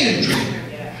unto me and drink.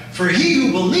 For he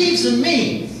who believes in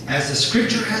me, as the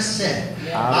scripture has said,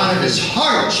 out of his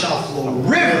heart shall flow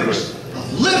rivers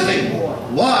of living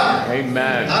water.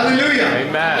 Amen. Hallelujah.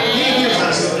 Amen. He gives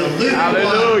us the living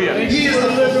Hallelujah. water. He is the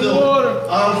fulfillment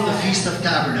of the Feast of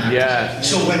Tabernacles. Yes.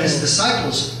 So when His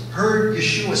disciples heard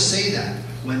Yeshua say that,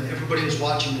 when everybody was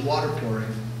watching the water pouring,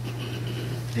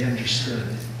 they understood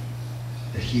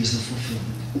that He is the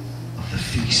fulfillment of the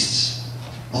feasts,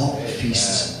 all the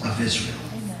feasts of Israel.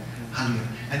 Hallelujah.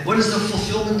 And what is the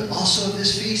fulfillment also of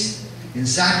this feast? In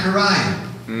Zechariah,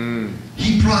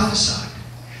 he prophesied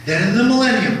that in the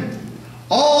millennium,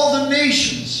 all the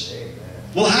nations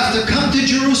will have to come to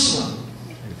Jerusalem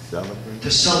to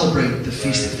celebrate the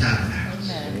Feast of Tabernacles.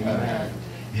 Amen.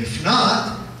 If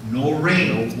not, no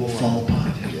rain will fall upon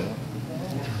it.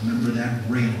 Remember that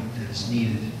rain that is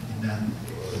needed in that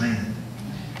land,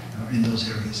 or in those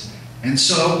areas. And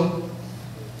so,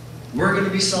 we're going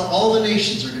to be, all the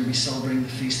nations are going to be celebrating the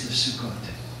Feast of Sukkot.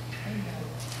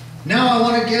 Now I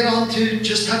want to get on to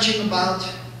just touching about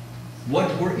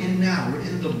what we're in now. We're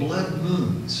in the blood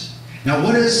moons. Now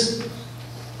what is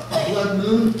a blood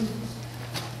moon?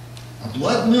 A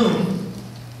blood moon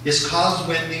is caused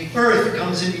when the earth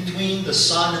comes in between the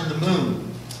sun and the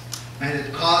moon. And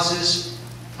it causes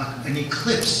an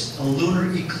eclipse, a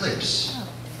lunar eclipse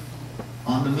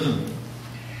on the moon.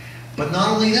 But not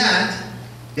only that,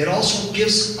 it also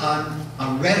gives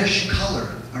a reddish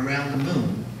color around the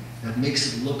moon that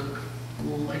makes it look a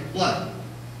little like blood.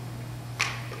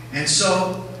 And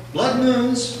so, blood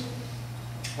moons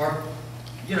are,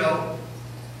 you know,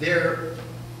 they're,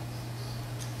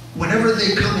 whenever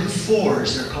they come in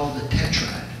fours, they're called a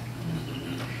tetrad.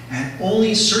 And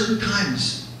only certain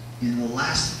times in the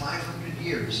last 500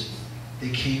 years, they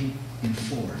came in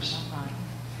fours.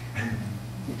 And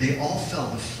they all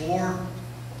fell, the 4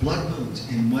 blood moons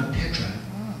in one tetrad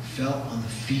fell on the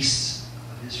feasts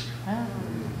of Israel.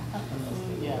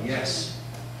 Yes.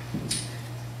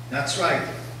 That's right.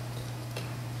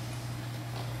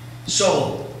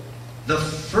 So, the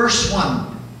first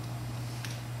one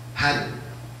had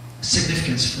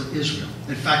significance for Israel.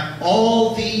 In fact,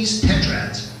 all these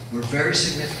tetrads were very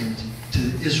significant to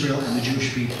Israel and the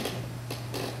Jewish people.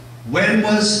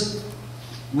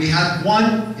 We had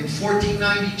one in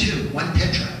 1492, one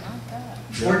tetrad.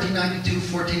 1492,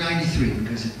 1493,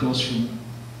 because it goes from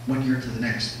one year to the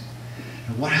next.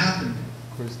 And what happened?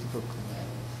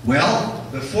 Well,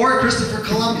 before Christopher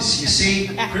Columbus, you see,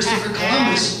 Christopher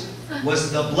Columbus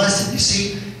was the blessed. You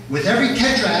see, with every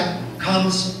tetrad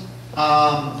comes,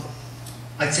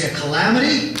 I'd say, a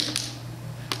calamity,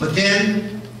 but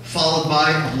then followed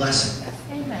by a blessing.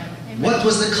 Amen. What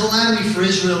was the calamity for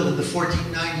Israel in the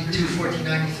 1492,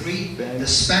 1493? The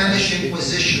Spanish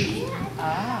Inquisition.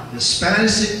 The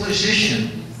Spanish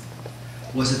Inquisition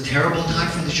was a terrible time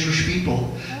for the Jewish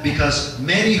people because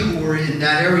many who were in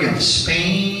that area of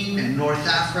Spain and North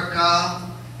Africa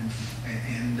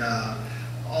and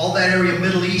all that area,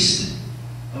 Middle East,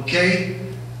 okay,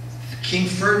 King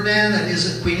Ferdinand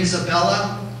and Queen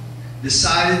Isabella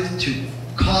decided to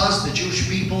cause the Jewish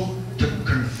people to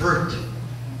convert.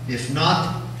 If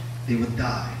not, they would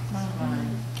die.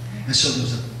 And so there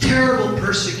was a terrible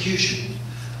persecution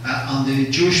on the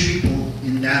Jewish people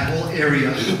in that whole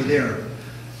area over there.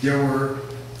 There were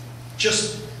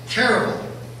just terrible.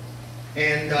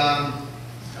 And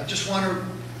I just want to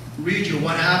read you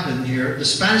what happened here. The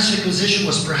Spanish Inquisition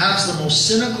was perhaps the most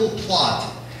cynical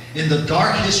plot in the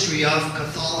dark history of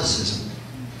Catholicism.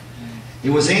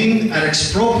 It was aimed at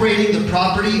expropriating the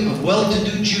property of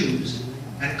well-to-do Jews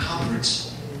and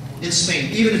converts in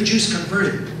Spain. Even if Jews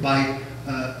converted by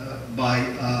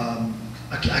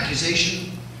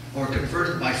accusation or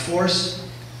converted by force,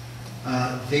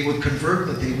 they would convert,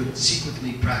 but they would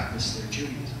secretly practice their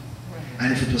Judaism.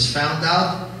 And if it was found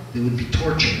out, they would be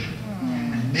tortured.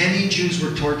 And many Jews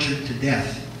were tortured to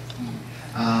death.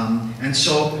 And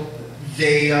so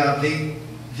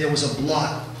there was a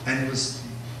blot, and it was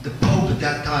the Pope at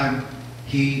that time,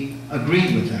 he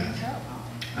agreed with that.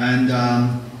 And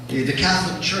the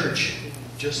Catholic Church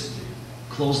just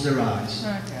closed their eyes.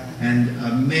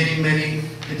 And many,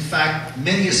 in fact,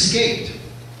 many escaped.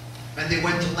 And they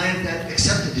went to land that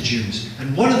accepted the Jews.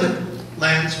 And one of the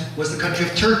lands was the country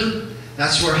of Turkey.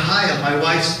 That's where Haya, my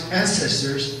wife's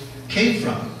ancestors, came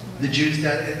from. The Jews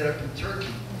that ended up in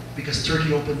Turkey. Because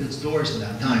Turkey opened its doors at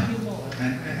that time.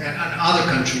 And other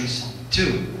countries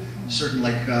too. Certain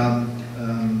like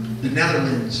the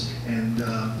Netherlands and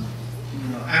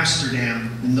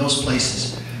Amsterdam and those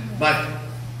places. But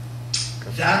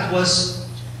that was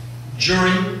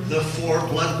during the 4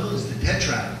 blood moons, the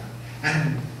tetrad.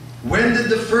 And when did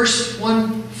the first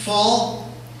one fall?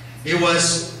 It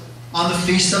was on the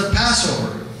Feast of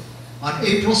Passover, on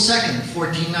April 2nd,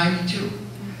 1492.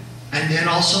 And then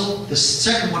also, the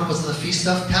second one was the Feast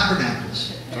of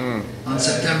Tabernacles, on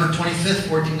September 25th,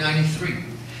 1493.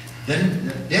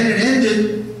 Then it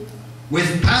ended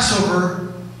with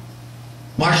Passover,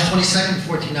 March 22nd,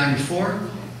 1494.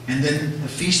 And then the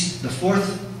feast, the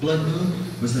 4th blood moon,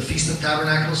 was the Feast of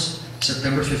Tabernacles,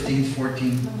 September 15th,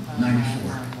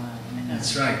 1494.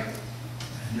 That's right.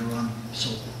 And they're on. So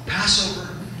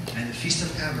Passover and the Feast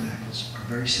of Tabernacles are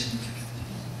very significant.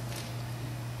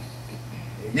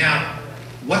 Now,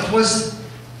 what was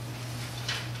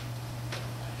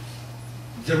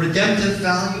the redemptive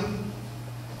value?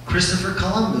 Christopher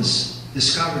Columbus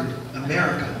discovered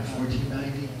America in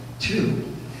 1492,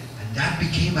 and that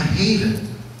became a haven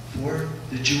for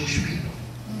the Jewish people.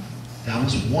 That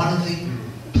was one of the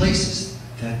places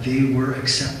that they were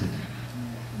accepted.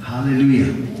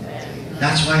 Hallelujah.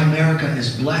 That's why America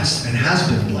is blessed and has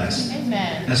been blessed.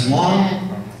 Amen. As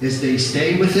long as they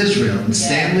stay with Israel and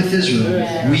stand with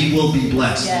Israel, we will be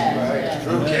blessed.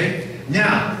 Okay?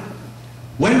 Now,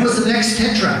 when was the next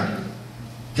tetrad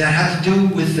that had to do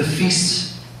with the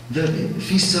feasts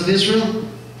of Israel?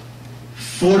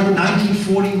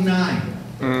 1949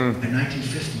 and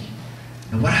 1950.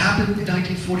 And what happened in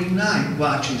 1949?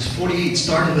 Well, actually, it's 48.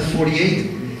 Started with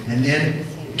 48, and then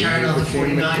carried on to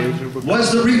 49.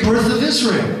 Was the rebirth of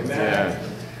Israel.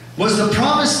 Was the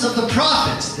promise of the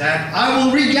prophets that I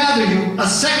will regather you a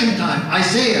second time.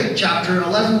 Isaiah chapter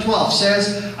 11:12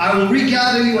 says, I will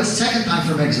regather you a second time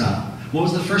from exile. What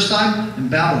was the first time? In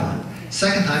Babylon.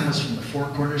 Second time was from the 4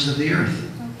 corners of the earth.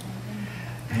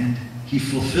 And he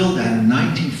fulfilled that in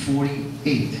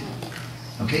 1948.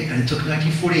 Okay, and it took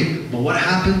 1948. But what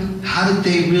happened? How did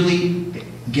they really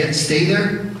stay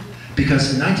there?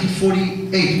 Because in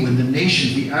 1948, when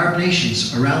the Arab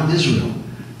nations around Israel,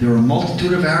 there were a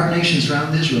multitude of Arab nations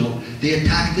around Israel, they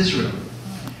attacked Israel.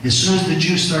 As soon as the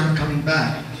Jews started coming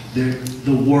back,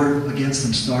 the war against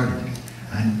them started.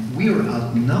 And we were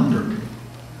outnumbered.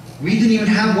 We didn't even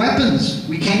have weapons.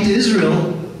 We came to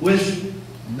Israel with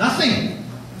nothing,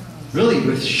 really,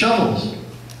 with shovels.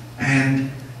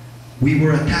 And we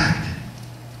were attacked.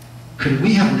 Could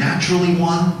we have naturally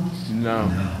won? No.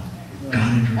 No.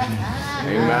 God intervened.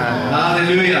 Amen.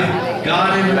 Hallelujah.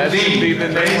 God intervened. Blessed be the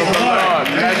name of the Lord.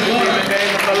 Blessed be the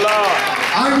name of the Lord.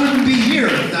 I wouldn't be here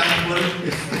if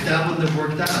that wouldn't have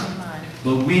worked out.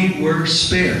 But we were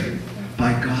spared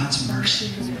by God's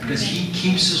mercy because He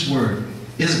keeps His word.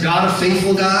 Is God a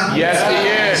faithful God?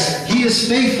 Yes, He is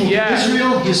faithful to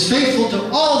Israel. He is faithful to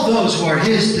all those who are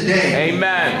His today.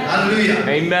 Amen. Hallelujah.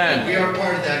 Amen. We are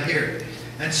part of that here.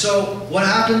 And so, what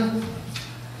happened?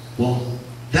 Well,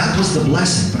 that was the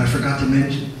blessing, but I forgot to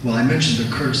mention, well, I mentioned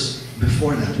the curse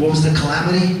before that. What was the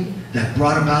calamity that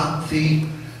brought about the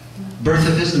birth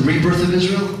of Israel, the rebirth of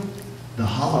Israel? The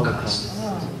Holocaust.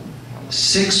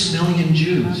 6 million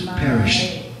Jews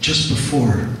perished just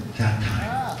before that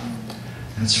time.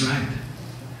 That's right.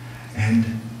 And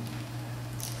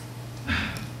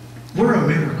we're a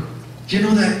miracle. Do you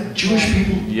know that Jewish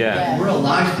people, we're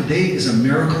alive today is a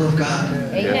miracle of God?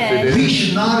 Yes, We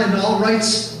should not in all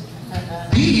rights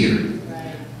be here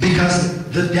because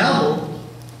the devil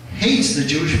hates the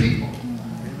Jewish people.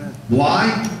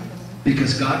 Why?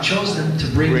 Because God chose them to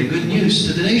bring the good news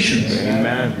to the nations.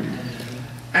 Amen.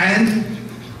 And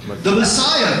the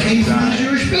Messiah came through the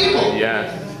Jewish people.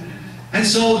 Yes. And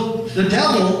so the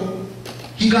devil,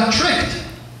 he got tricked.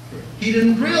 He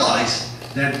didn't realize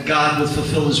that God would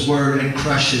fulfill His word and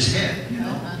crush his head, you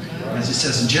know, as it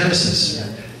says in Genesis,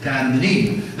 to Adam and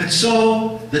Eve. And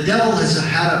so the devil has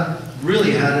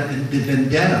really had a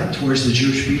vendetta towards the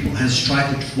Jewish people, has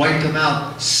tried to wipe them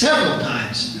out several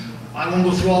times. I won't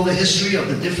go through all the history of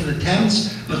the different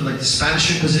attempts, but like the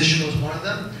Spanish Inquisition was one of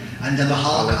them, and then the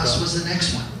Holocaust was the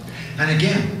next one. And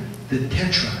again, the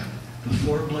tetrad, the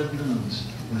 4 blood moons,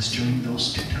 was during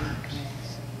those 2 times.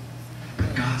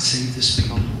 But God saved His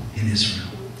people in Israel.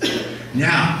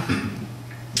 Now,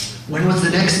 when was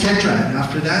the next tetrad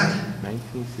after that?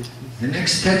 1960s. The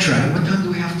next tetrad. What time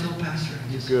do we have till, Pastor?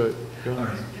 Good. All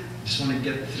right. Just want to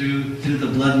get through the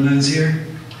blood moons here.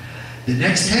 The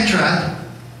next tetrad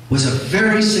was a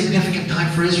very significant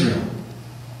time for Israel.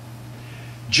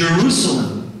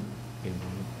 Jerusalem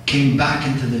came back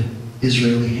into the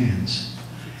Israeli hands.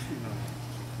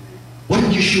 What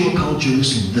did Yeshua call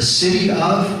Jerusalem? The city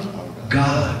of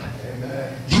God.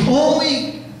 The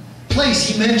only place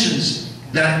He mentions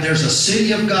that there's a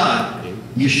city of God,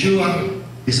 Yeshua,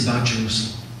 is about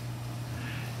Jerusalem.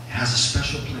 It has a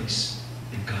special place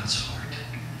in God's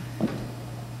heart.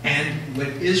 And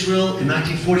when Israel in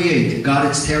 1948 got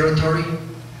its territory,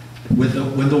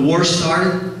 when the war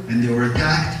started and they were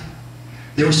attacked,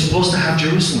 they were supposed to have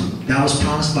Jerusalem. That was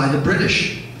promised by the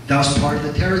British. That was part of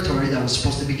the territory that was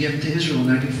supposed to be given to Israel in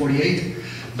 1948.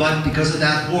 But because of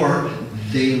that war,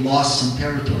 they lost some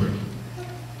territory.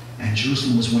 And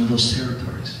Jerusalem was one of those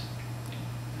territories.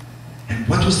 And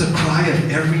what was the cry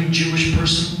of every Jewish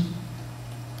person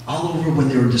all over when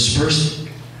they were dispersed?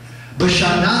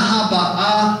 B'shana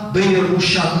ha'ba'a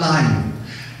be'Yerushalayim.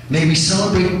 May we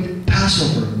celebrate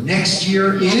Passover next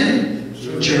year in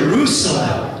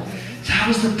Jerusalem. That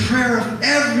was the prayer of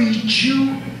every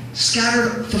Jew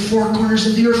scattered the 4 corners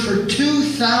of the earth for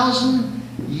 2,000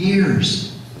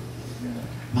 years.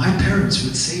 My parents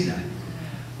would say that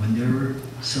when they were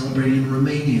celebrating in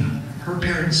Romania. Her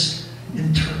parents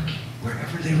in Turkey,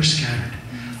 wherever they were scattered.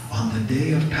 On the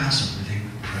day of Passover, they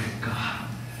would pray, God,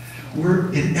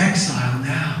 we're in exile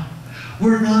now.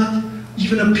 We're not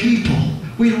even a people.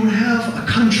 We don't have a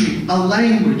country, a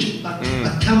language,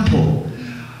 a temple.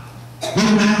 We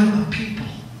don't have a people.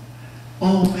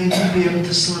 Oh, may we be able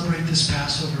to celebrate this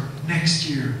Passover next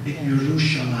year in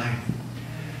Yerushalayim.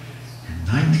 In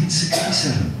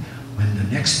 1967, when the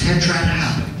next tetrad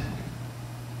happened,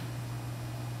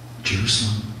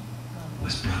 Jerusalem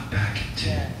was brought back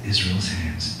into Israel's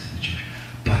hands, to the Jews.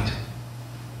 But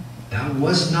that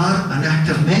was not an act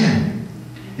of man.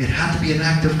 It had to be an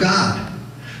act of God.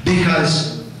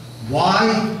 Because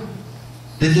why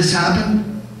did this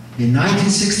happen? In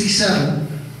 1967,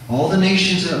 all the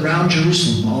nations around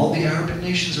Jerusalem, all the Arabic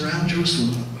nations around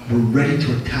Jerusalem, were ready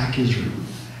to attack Israel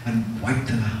and wipe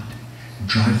them out and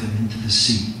drive them into the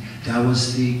sea. That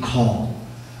was the call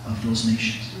of those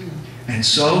nations. And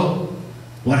so,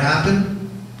 what happened?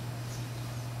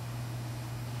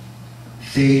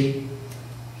 They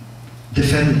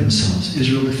defended themselves.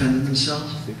 Israel defended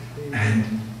themselves. And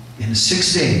in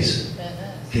 6 days,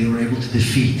 they were able to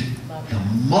defeat the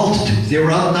multitude. They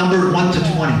were outnumbered 1 to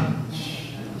 20.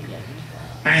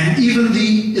 And even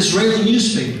the Israeli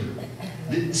newspaper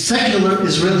the secular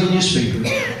Israeli newspaper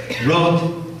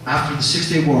wrote after the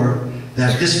 6-Day War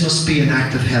that this must be an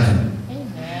act of heaven,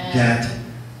 that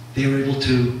they were able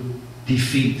to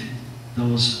defeat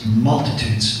those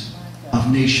multitudes of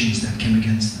nations that came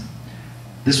against them.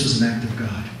 This was an act of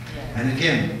God. And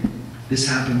again, this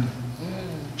happened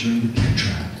during the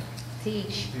Tetrad.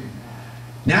 Teach.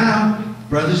 Now,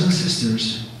 brothers and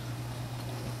sisters,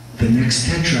 the next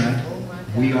Tetrad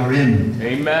we are in.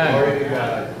 Amen. Glory to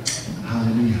God.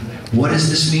 Hallelujah. What does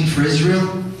this mean for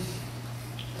Israel?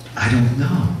 I don't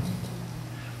know.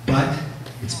 But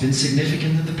it's been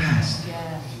significant in the past.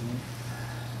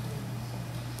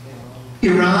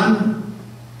 Iran,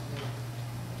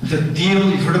 the deal,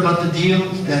 you've heard about the deal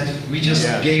that we just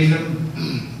gave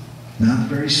them? Not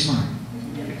very smart.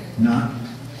 Not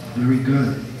very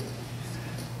good.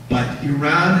 But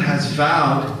Iran has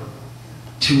vowed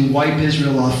to wipe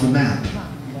Israel off the map,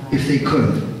 if they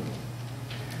could.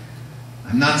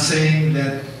 I'm not saying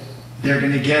that they're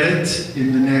going to get it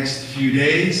in the next few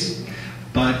days,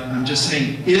 but I'm just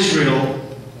saying Israel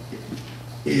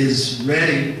is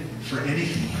ready for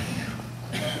anything right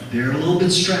now. They're a little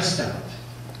bit stressed out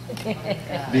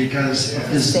because of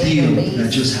this deal that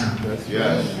just happened.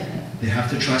 They have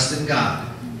to trust in God.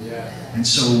 And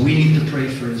so we need to pray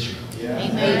for Israel.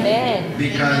 Amen.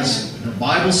 Because the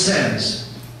Bible says,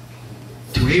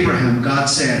 to Abraham, God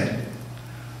said,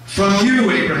 "From you,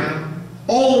 Abraham,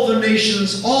 all the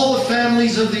nations, all the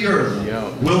families of the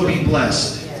earth will be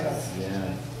blessed.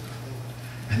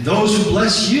 And those who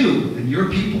bless you and your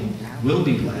people will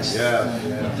be blessed.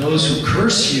 But those who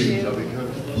curse you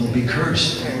will be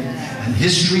cursed." And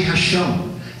history has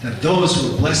shown that those who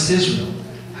have blessed Israel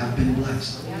have been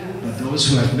blessed. But those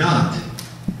who have not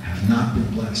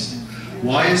been blessed.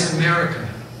 Why is America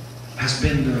has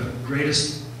been the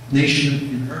greatest nation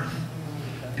in earth?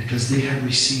 Because they had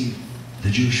received the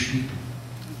Jewish people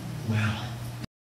well.